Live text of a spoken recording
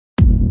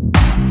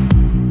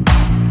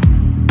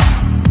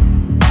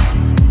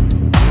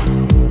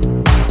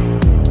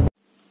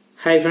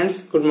Hi friends,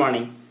 good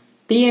morning.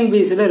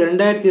 TNPSC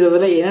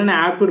 2020 என்னென்ன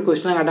aptitude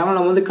question கேட்டாங்க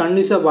நம்ம வந்து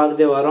கண்டினியூஸா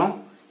பார்த்துட்டே வரோம்.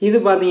 இது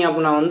பாத்தீங்க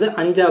அப்படினா வந்து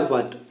 5வது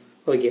பார்ட்.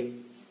 ஓகே.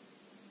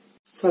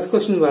 ஃபர்ஸ்ட்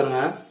क्वेश्चन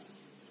பாருங்க.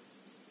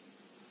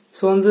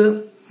 சோ வந்து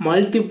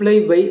multiply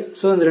by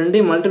சோ இந்த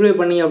ரெண்டையும் மல்டிப்ளை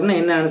பண்ணீங்க அப்படினா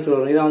என்ன ஆன்சர்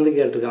வரும்? இத வந்து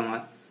கேட்டிருக்காங்க.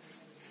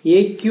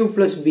 AQ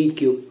plus BQ.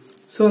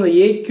 சோ அந்த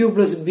AQ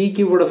plus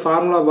BQ ஓட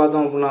ஃபார்முலா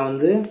பார்த்தோம் அப்படினா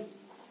வந்து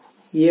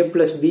A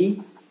plus B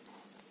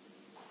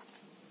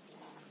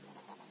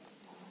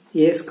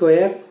A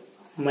square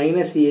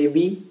minus AB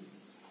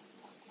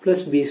plus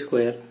B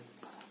square.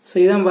 So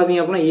இதான்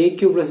பாத்தீங்க அப்படினா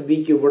AQ plus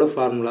BQ ஓட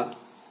formula.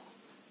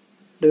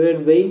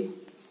 Divided by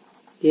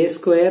A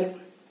square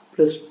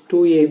plus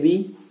 2AB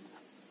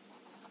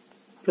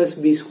plus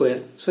B square.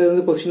 So இது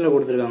வந்து क्वेश्चनல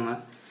கொடுத்திருக்காங்க.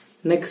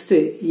 Next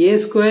A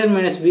square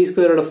minus B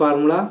square ஓட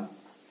formula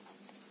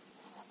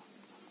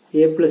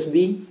A plus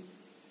B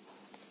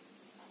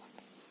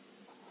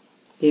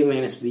A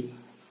minus B.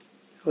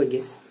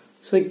 Okay.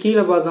 So கீழ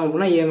பார்த்தோம்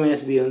அப்படினா A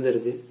minus B வந்து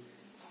இருக்கு.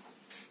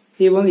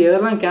 இப்போ வந்து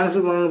எதெல்லாம்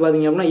கேன்சல் பண்ணனும்னு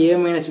பாத்தீங்க அப்படினா A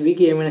minus B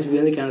க்கு A minus B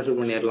வந்து கேன்சல்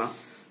பண்ணிரலாம்.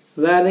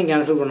 வேற எதையும்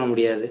கேன்சல் பண்ண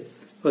முடியாது.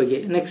 ஓகே.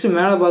 நெக்ஸ்ட்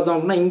மேல பார்த்தோம்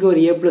அப்படினா இங்க ஒரு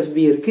A plus B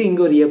இருக்கு,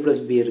 இங்க ஒரு A plus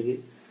B இருக்கு.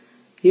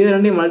 இது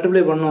ரெண்டையும்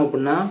மல்டிப்ளை பண்ணோம்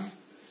அப்படினா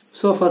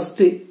சோ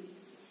ஃபர்ஸ்ட்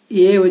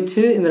A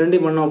வச்சு இந்த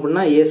ரெண்டையும் பண்ணோம்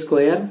அப்படினா A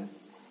square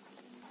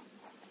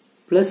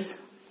plus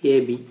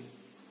AB.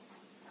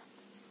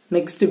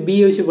 Next B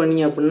வச்சு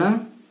பண்ணீங்க அப்படினா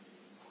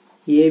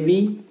AB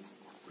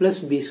plus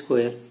B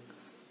square.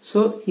 So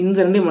இந்த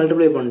ரெண்டையும்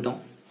மல்டிப்ளை பண்ணிட்டோம்.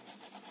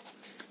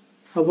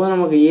 அப்போ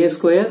நமக்கு A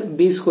square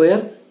B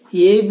square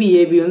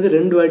AB வந்து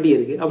ரெண்டு வாட்டி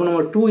இருக்கு. அப்ப நம்ம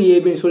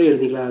 2AB ன்னு சொல்லி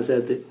எழுதிக்கலாம்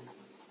சேர்த்து.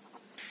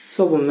 சோ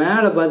அப்ப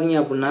மேல பாத்தீங்க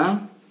அப்படினா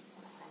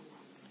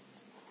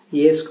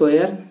A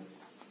square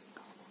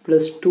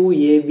plus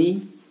 2AB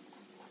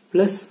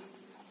plus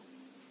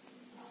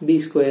B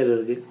square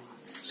இருக்கு.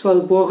 சோ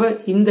அது போக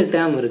இந்த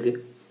டேர்ம் இருக்கு.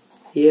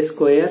 A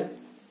square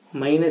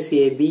minus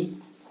AB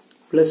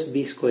plus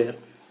B square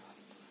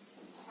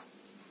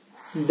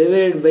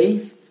divided by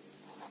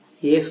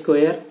A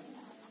square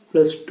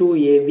plus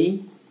 2AB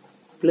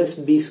plus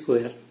B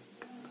square.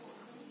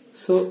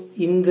 So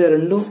இந்த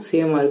ரெண்டும்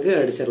சேமா இருக்கு,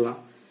 அடிச்சிரலாம்.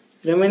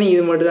 ரிமைனிங்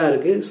இது மட்டும் தான்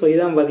இருக்கு. சோ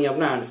இதான் பாத்தீங்க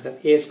அப்படினா answer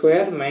A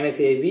square minus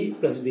AB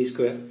plus B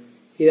square.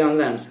 இதான்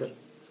வந்து ஆன்சர்.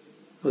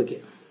 ஓகே.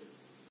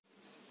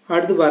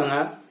 அடுத்து பாருங்க.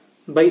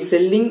 By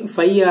selling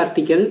 5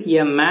 article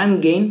a man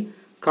gain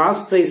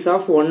cost price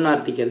of 1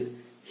 article.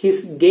 His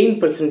gain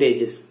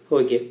percentages.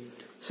 Okay.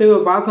 So இப்போ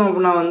பார்த்தோம்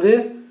அப்படினா வந்து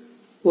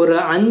ஒரு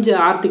 5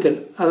 ஆர்டிகல்,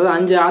 அதாவது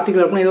 5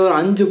 ஆர்டிகல் அப்படினா இது ஒரு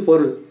 5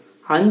 பொருள்.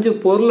 5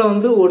 பொருளை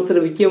வந்து ஒருத்தர்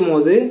விற்கும்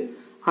போது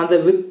அந்த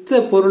வித்த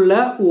பொருள்ல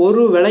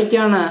ஒரு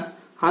விலைக்கான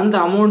அந்த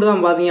அமௌண்ட்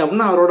தான் பாத்தீங்க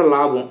அப்படின்னா அவரோட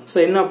லாபம். சோ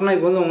என்ன அப்படின்னா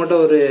இப்போ வந்து உங்கள்கிட்ட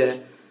ஒரு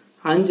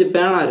 5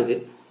 பேனா இருக்கு.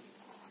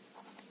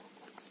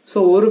 சோ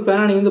ஒரு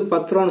பேனா நீங்க வந்து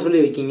 10 ரூபான்னு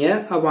சொல்லி விற்கீங்க.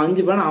 அப்ப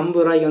 5 பேனா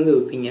 50 ரூபாய்க்கு வந்து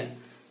விற்பீங்க.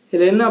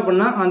 இதுல என்ன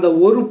அப்படின்னா அந்த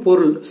ஒரு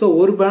பொருள், சோ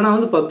ஒரு பேனா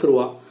வந்து 10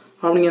 ரூபா.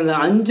 அப்படிங்க அந்த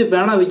 5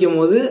 பேனா விற்கும்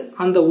போது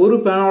அந்த ஒரு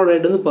பேனாவோட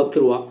ரேட் வந்து 10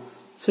 ரூபா.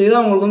 சோ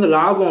இதான் உங்களுக்கு வந்து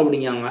லாபம்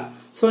அப்படிங்காங்க.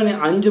 சோ நீ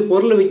 5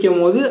 பொருளை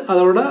விற்கும் போது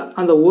அதோட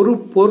அந்த ஒரு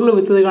பொருளை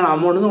விற்றதுக்கான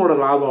அமௌண்ட் வந்து உங்களோட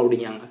லாபம்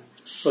அப்படிங்காங்க.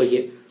 ஓகே.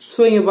 சோ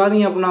இங்க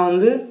பாத்தீங்க அப்படின்னா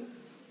வந்து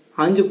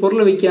 5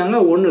 பொருளை விற்காங்க,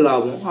 1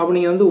 லாபம். அப்ப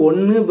நீங்க வந்து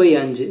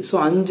 1/5. சோ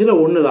 5ல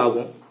 1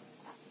 லாபம்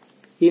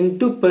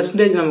இன்டு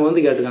பெர்சன்டேஜ் நம்ம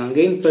வந்து கேட்டிருக்காங்க.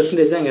 கெயின்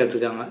பெர்சன்டேஜ் தான்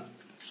கேட்டிருக்காங்க.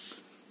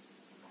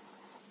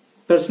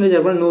 பெர்சன்டேஜ்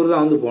அப்படின்னா 100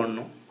 தான் வந்து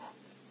போடணும்.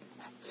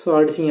 சோ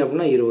அடிச்சிங்க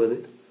அப்படின்னா 20.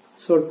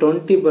 சோ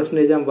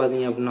 20% தான்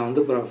பாத்தீங்க அப்படின்னா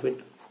வந்து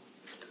ப்ராஃபிட்.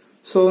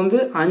 சோ வந்து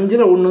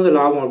 5ல 1 வந்து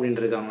லாபம்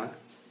அப்படின்னு இருக்காங்க.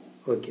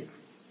 ஓகே.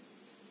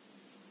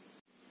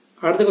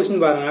 அடுத்த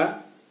क्वेश्चन பாருங்க.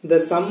 The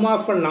sum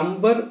of a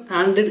number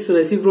and its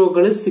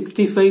reciprocal is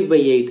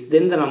 65/8.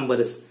 Then the number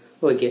is.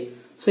 Okay.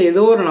 So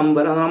ஏதோ ஒரு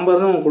நம்பர், அந்த நம்பர்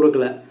தான் உங்களுக்கு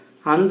கொடுக்கல.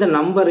 அந்த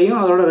நம்பரையும்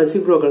அதோட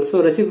ரெசிப்ரோக்கல். சோ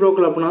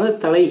ரெசிப்ரோக்கல் அப்படின்னா வந்து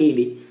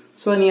தலைகீழி.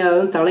 சோ நீங்க அதை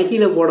வந்து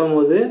தலைகீழ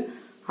போடும்போது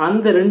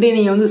அந்த ரெண்டையும்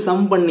நீங்க வந்து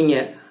சம் பண்ணீங்க,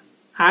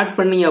 ஆட்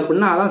பண்ணீங்க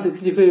அப்படின்னா அதான்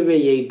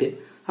 65/8.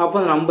 அப்ப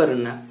அந்த நம்பர்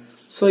என்ன?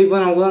 சோ இப்போ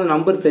நமக்கு அந்த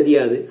நம்பர்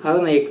தெரியாது, அதை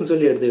நான் எக்ஸ்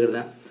சொல்லி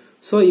எடுத்துக்கிட்டேன்.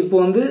 சோ இப்போ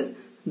வந்து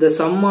the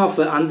sum of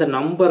அந்த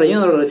நம்பரையும்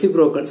அதோட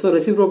ரெசிப்ரோக்கல். சோ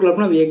ரெசிப்ரோக்கல்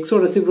அப்படின்னா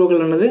எக்ஸோட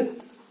ரெசிப்ரோக்கல் என்னது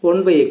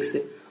 1/x.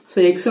 சோ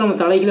எக்ஸ் நம்ம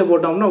தலைகீழ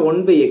போட்டோம்னா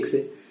 1/x.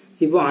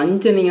 இப்போ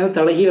 5 நீங்க வந்து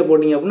தலைகீழ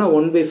போட்டீங்க அப்படின்னா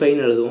 1/5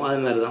 எழுதுவோம்.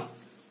 அது மாதிரி தான்.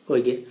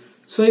 ஓகே.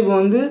 சோ இப்போ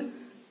வந்து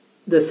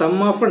the sum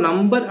of a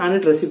number and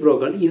its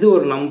reciprocal. இது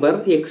ஒரு நம்பர்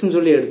x ன்னு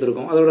சொல்லி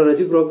எடுத்திருக்கோம், அதோட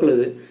ரெசிப்ரோக்கல்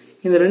இது.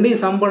 இந்த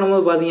ரெண்டையும் சம்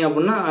பண்ணும்போது பாத்தீங்க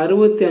அப்படின்னா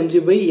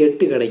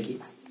 65/8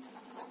 கிடைக்கும்.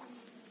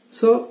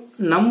 சோ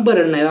நம்பர்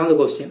என்ன, ஏதாவது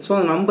क्वेश्चन. சோ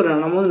அந்த நம்பர்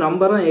நம்ம வந்து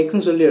நம்பர் தான் x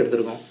ன்னு சொல்லி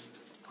எடுத்திருக்கோம்.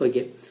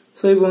 ஓகே.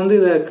 சோ இப்போ வந்து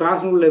இத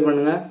கிராஸ் மல்டிப்ளை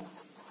பண்ணுங்க.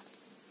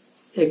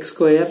 x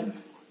square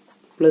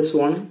plus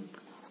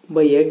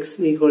 1/x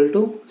equal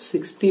to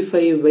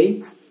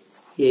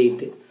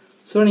 65/8.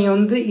 So நீங்க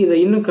வந்து இத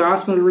இன்னும்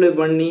கிராஸ் மல்டிப்ளை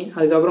பண்ணி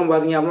அதுக்கு அப்புறம்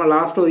பாத்தீங்க அப்படின்னா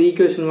லாஸ்ட் ஒரு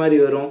ஈக்குவேஷன் மாதிரி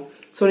வரும்.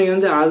 சோ நீங்க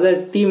வந்து அத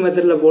t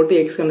மெத்தட்ல போட்டு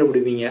x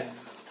கண்டுபிடிப்பீங்க.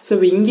 சோ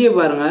இப்போ இங்கே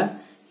பாருங்க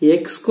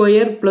x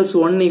square plus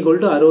 1 equal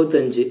to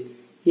 65,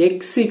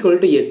 x equal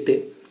to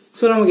 8.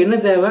 So நமக்கு என்ன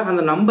தேவை,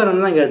 அந்த நம்பர்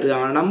என்ன தான்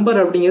கேட்டிருக்காங்க. நம்பர்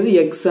அப்படிங்கிறது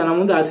x, நம்ம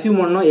வந்து அசியூம்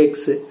பண்ணோம் x.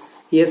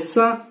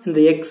 எஸ்ஸா இந்த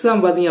எக்ஸா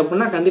பாத்தீங்க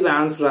அப்படின்னா கண்டிப்பா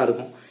ஆன்சரா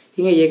இருக்கும்.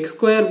 இங்க எக்ஸ்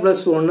ஸ்கொயர்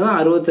பிளஸ் 1 தான்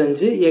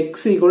 65,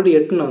 எக்ஸ் ஈக்குவல் டு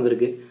 8ன்னு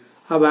வந்திருக்கு.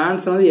 அப்ப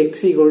ஆன்சர் வந்து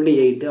எக்ஸ் ஈக்குவல் டு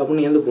 8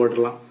 அப்படின்னு வந்து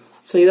போட்டுடலாம்.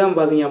 ஸோ இதான்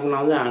பாத்தீங்க அப்படின்னா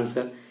வந்து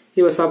ஆன்சர்.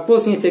 இப்போ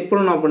சப்போஸ் நீங்க செக்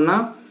பண்ணணும் அப்படின்னா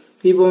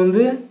இப்போ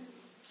வந்து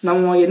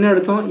நம்ம என்ன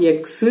எடுத்தோம்,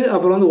 எக்ஸ்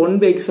அப்புறம் வந்து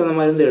 1/x அந்த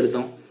மாதிரி இருந்து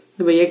எடுத்தோம்.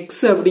 இப்போ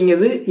எக்ஸ்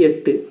அப்படிங்கிறது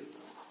 8,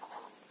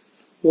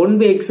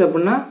 1/x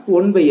அப்படின்னா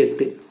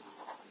 1/8.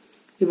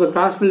 இப்போ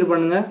கிராஸ் மல்டிப்ளை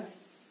பண்ணுங்க,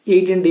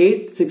 8 ×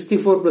 8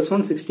 64 +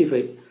 1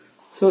 65.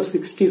 ஸோ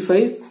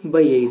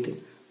 65/8.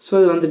 ஸோ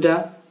இது வந்துட்டா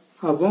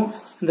அப்போ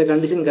இந்த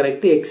condition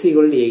correct, X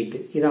equal to 8.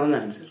 இதான் வந்து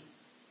ஆன்சர்.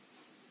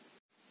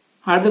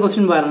 அடுத்த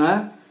கொஸ்டின் பாருங்க,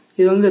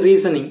 இது வந்து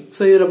ரீசனிங்.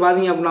 ஸோ இதில்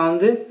பார்த்தீங்க அப்படின்னா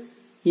வந்து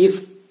if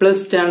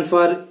plus stand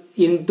for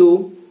into,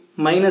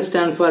 minus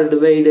stand for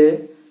divide,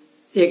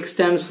 X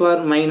stands for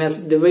minus,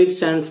 divide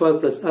stand for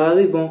plus.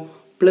 அதாவது இப்போ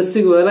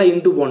பிளஸுக்கு பதிலாக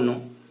இன்டூ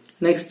பண்ணணும்,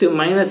 நெக்ஸ்ட்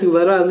மைனஸுக்கு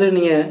பதிலாக வந்து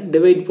நீங்க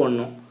டிவைட்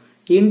பண்ணணும்,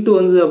 இன்டூ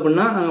வந்தது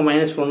அப்படின்னா அங்கே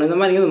மைனஸ் பண்ணணும். இந்த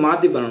மாதிரி வந்து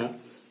மாற்றி பண்ணணும்.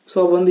 ஸோ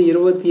அப்போ வந்து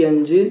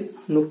 25,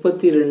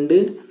 32,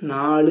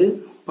 4,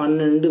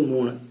 12,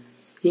 3.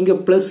 இங்கே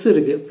பிளஸ்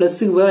இருக்கு,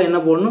 பிளஸுக்கு பதிலாக என்ன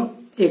பண்ணணும்,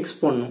 எக்ஸ்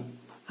பண்ணணும்,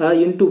 அதாவது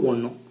இன்டூ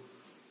பண்ணணும்.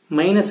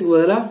 மைனஸுக்கு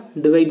பதிலாக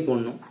டிவைட்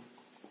பண்ணணும்.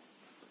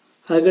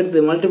 அதுக்கடுத்து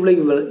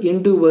மல்டிப்ளைக்கு பதிலாக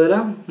இன்டூக்கு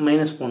பதிலாக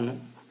மைனஸ் பண்ணணும்.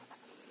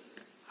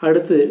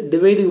 அடுத்து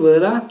டிவைடுக்கு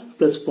பதிலாக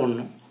பிளஸ்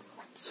பண்ணணும்.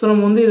 ஸோ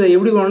நம்ம வந்து இதை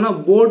எப்படி பண்ணணும்னா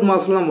போர்ட்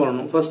மாஸ்லாம்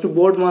பண்ணணும். ஃபர்ஸ்ட்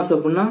போர்ட் மாஸ்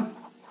அப்படின்னா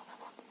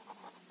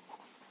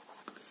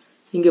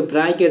இங்க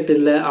பிராக்கெட்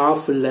இல்லை,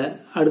 ஆஃப் இல்லை.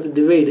 அடுத்து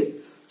டிவைடு.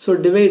 ஸோ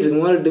டிவைட் இருக்கு,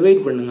 முதல்ல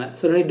டிவைட் பண்ணுங்க.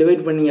 ஸோ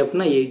டிவைட் பண்ணீங்க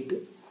அப்படின்னா 8.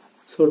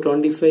 ஸோ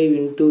 25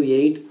 ×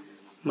 8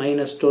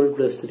 -12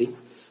 + 3.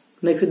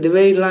 நெக்ஸ்ட்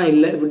டிவைட்லாம்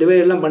இல்லை, இப்போ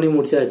டிவைட்லாம் பண்ணி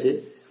முடிச்சாச்சு.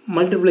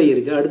 மல்டிப்ளை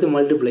இருக்கு, அடுத்து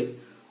மல்டிப்ளை.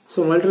 ஸோ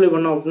மல்டிப்ளை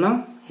பண்ணோம் அப்படின்னா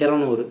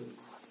 200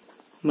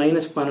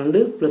 -12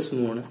 +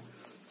 3.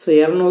 ஸோ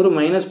 200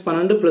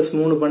 -12 +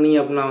 3 பண்ணீங்க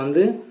அப்படின்னா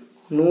வந்து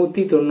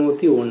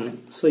 191.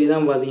 ஸோ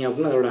இதான் பார்த்தீங்க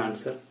அப்படின்னா அதோட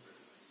ஆன்சர்.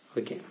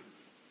 ஓகே,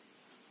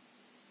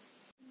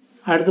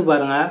 அடுத்து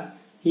பாருங்க,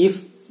 if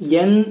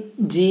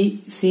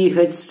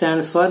NGCH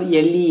stands for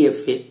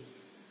LEFA,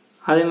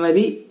 அதே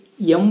மாதிரி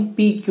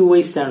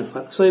MPQI stand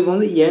for. ஸோ இப்போ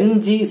வந்து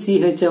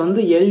NGCH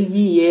வந்து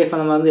LEAF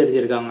அந்த மாதிரி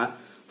எழுதியிருக்காங்க.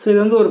 ஸோ இது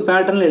வந்து ஒரு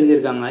பேட்டர்ன்ல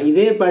எழுதியிருக்காங்க.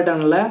 இதே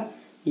பேட்டர்ன்ல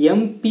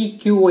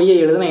MPQI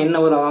எழுதுனா என்ன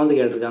வரும் அதான் வந்து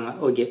கேட்டிருக்காங்க.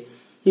 ஓகே,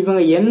 இப்போ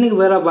இங்க Nக்கு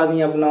வேற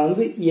பாத்தீங்க அப்படின்னா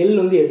வந்து L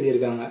வந்து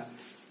எழுதியிருக்காங்க.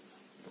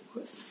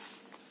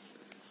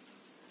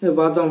 இது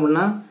பார்த்தோம்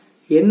அப்படின்னா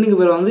Nக்கு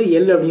பேர் வந்து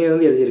L அப்படிங்கிறது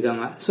வந்து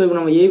எழுதியிருக்காங்க. ஸோ இப்போ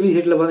நம்ம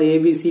ஏபிசிடியில் பார்த்தா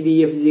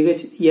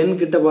ABCDEFGH, N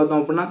கிட்ட பார்த்தோம்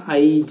அப்படின்னா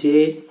IJKLMNOP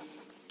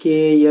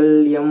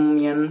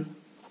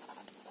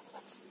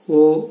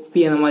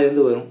அந்த மாதிரி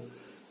வந்து வரும்.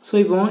 ஸோ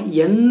இப்போ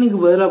Nக்கு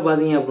பதிலாக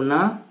பார்த்தீங்க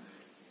அப்படின்னா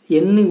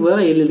Nக்கு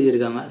பதிலாக L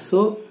எழுதியிருக்காங்க. ஸோ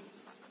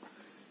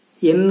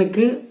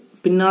Nக்கு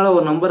பின்னால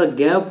ஒரு நம்பரை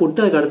கேப்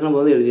விட்டு அதுக்கு அடுத்த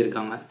நம்பர் வந்து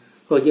எழுதியிருக்காங்க.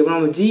 ஓகே, இப்போ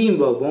நம்ம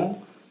ஜியும் பார்ப்போம்.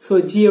 ஸோ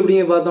ஜி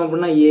அப்படிங்க பார்த்தோம்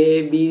அப்படின்னா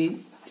ABCDEFGH.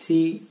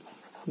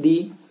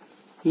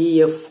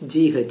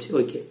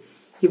 ஓகே,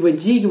 இப்போ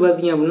ஜிக்கு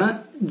பார்த்தீங்க அப்படின்னா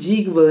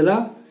ஜிக்கு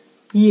பதிலாக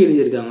இ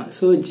எழுதியிருக்காங்க.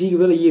 ஸோ ஜிக்கு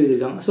பதிலாக இ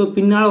எழுதியிருக்காங்க. ஸோ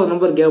பின்னால ஒரு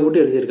நம்பர் கேப்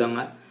விட்டு எழுதியிருக்காங்க.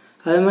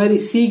 அதே மாதிரி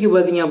சிக்கு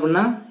பார்த்தீங்க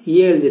அப்படின்னா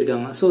ஏ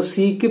எழுதியிருக்காங்க. ஸோ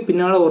சிக்கு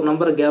பின்னால ஒரு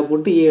நம்பரை கேப்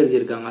விட்டு ஏ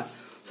எழுதியிருக்காங்க.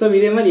 ஸோ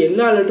இதே மாதிரி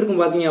எல்லா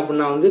லெட்டருக்கும் பார்த்தீங்க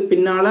அப்படின்னா வந்து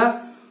பின்னால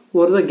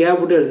ஒரு கேப்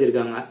விட்டு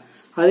எழுதியிருக்காங்க.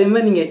 அதே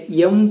மாதிரி நீங்க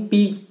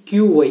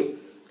MPQY,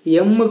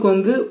 எம்முக்கு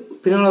வந்து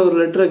பின்னால ஒரு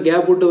லெட்டரை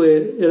கேப் விட்டு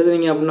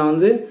எழுதுனீங்க அப்படின்னா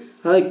வந்து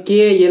அதாவது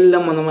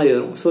KLM அந்த மாதிரி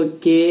வரும். ஸோ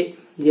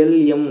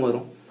KLM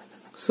வரும்.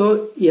 ஸோ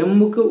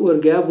எம்முக்கு ஒரு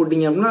கேப்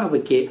விட்டீங்க அப்படின்னா அப்போ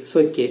கே. ஸோ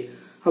கே,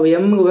 அப்போ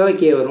எம்முக்கு வேற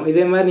கே வரும்.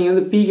 இதே மாதிரி நீங்க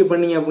வந்து பிக்கு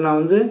பண்ணீங்க அப்படின்னா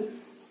வந்து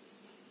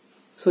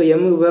ஸோ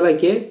எம்முக்கு பதிலாக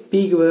கே,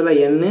 பிக்கு பதிலாக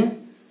N,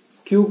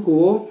 Qக்கு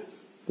O,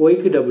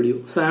 ஒய்க்கு W.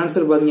 ஸோ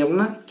ஆன்சர் பார்த்தீங்க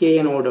அப்படின்னா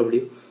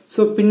KNOW.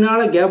 ஸோ பின்னால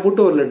கேப்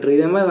விட்டு ஒரு லெட்டர்.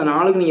 இதே மாதிரி அந்த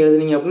 4க்கு நீங்க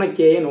எழுதுனீங்க அப்படின்னா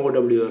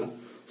KNOW வரும்.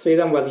 ஸோ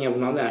இதான் பார்த்தீங்க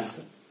அப்படின்னா வந்து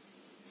ஆன்சர்.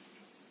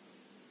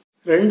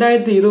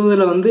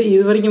 2020 வந்து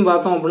இது வரைக்கும்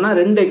பார்த்தோம் அப்படின்னா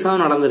 2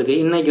 எக்ஸாம் நடந்திருக்கு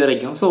இன்னைக்கு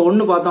வரைக்கும். ஸோ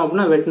ஒன்னு பார்த்தோம்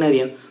அப்படின்னா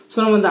வெட்டினரியன். ஸோ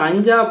நம்ம இந்த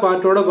 5ஆம்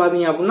பார்ட்டோட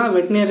பாத்தீங்க அப்படின்னா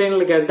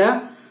வெட்டினரியன்ல கேட்ட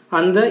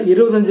அந்த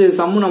 25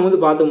 சம்மு நம்ம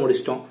வந்து பார்த்து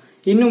முடிச்சிட்டோம்.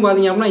 இன்னும்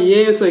பாத்தீங்க அப்படின்னா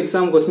ASO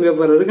எக்ஸாம் கொஸ்டின்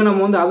பேப்பர் இருக்கு,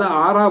 நம்ம வந்து அதை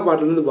 6ஆம்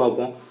பார்ட்ல இருந்து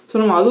பார்ப்போம். ஸோ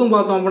நம்ம அதுவும்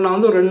பார்த்தோம் அப்படின்னா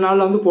வந்து ஒரு 2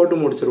 நாள்ல வந்து போட்டு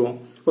முடிச்சிருவோம்.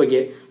 ஓகே,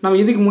 நம்ம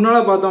இதுக்கு முன்னால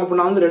பார்த்தோம்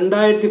அப்படின்னா வந்து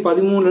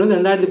 2013 இருந்து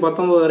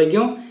 2019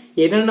 வரைக்கும்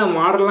என்னென்ன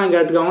மாடல்லாம்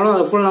கேட்டுக்காங்களோ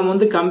அதை ஃபுல் நம்ம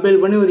வந்து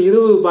கம்பேர் பண்ணி ஒரு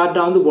 20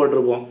 பார்ட்டா வந்து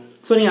போட்டிருப்போம்.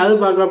 ஸோ நீங்க அது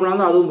பார்க்கல அப்படின்னா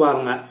வந்து அதுவும்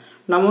பாருங்க.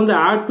 நம்ம வந்து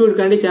ஆப்டிடியூட்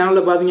கண்டி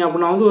சேனல்ல பாத்தீங்க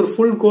அப்படின்னா வந்து ஒரு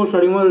ஃபுல் கோர்ஸ்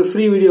அப்படிங்கிற ஒரு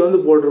ஃப்ரீ வீடியோ வந்து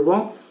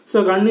போட்டிருப்போம். ஸோ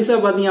கண்டிப்பா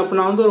பாத்தீங்க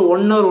அப்படின்னா வந்து ஒரு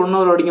 1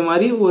 hour அப்படிங்கிற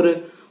மாதிரி ஒரு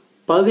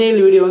 17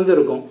 வீடியோ வந்து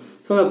இருக்கும்.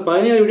 ஸோ அந்த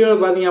 17 வீடியோல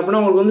பாத்தீங்க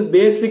அப்படின்னா உங்களுக்கு வந்து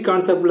பேசிக்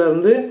கான்செப்ட்ல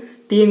இருந்து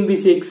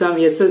TNPSC எக்ஸாம்,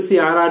 SSC,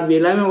 RRB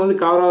எல்லாமே வந்து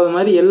கவர் ஆகுற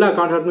மாதிரி எல்லா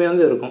கான்செப்டுமே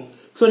வந்து இருக்கும்.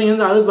 ஸோ நீங்க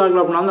வந்து அது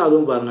பார்க்கல அப்படின்னா வந்து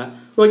அதுவும் பாருங்க.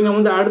 ஓகே, நம்ம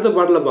வந்து அடுத்த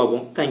பாட்டில்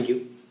பார்ப்போம். தேங்க்யூ.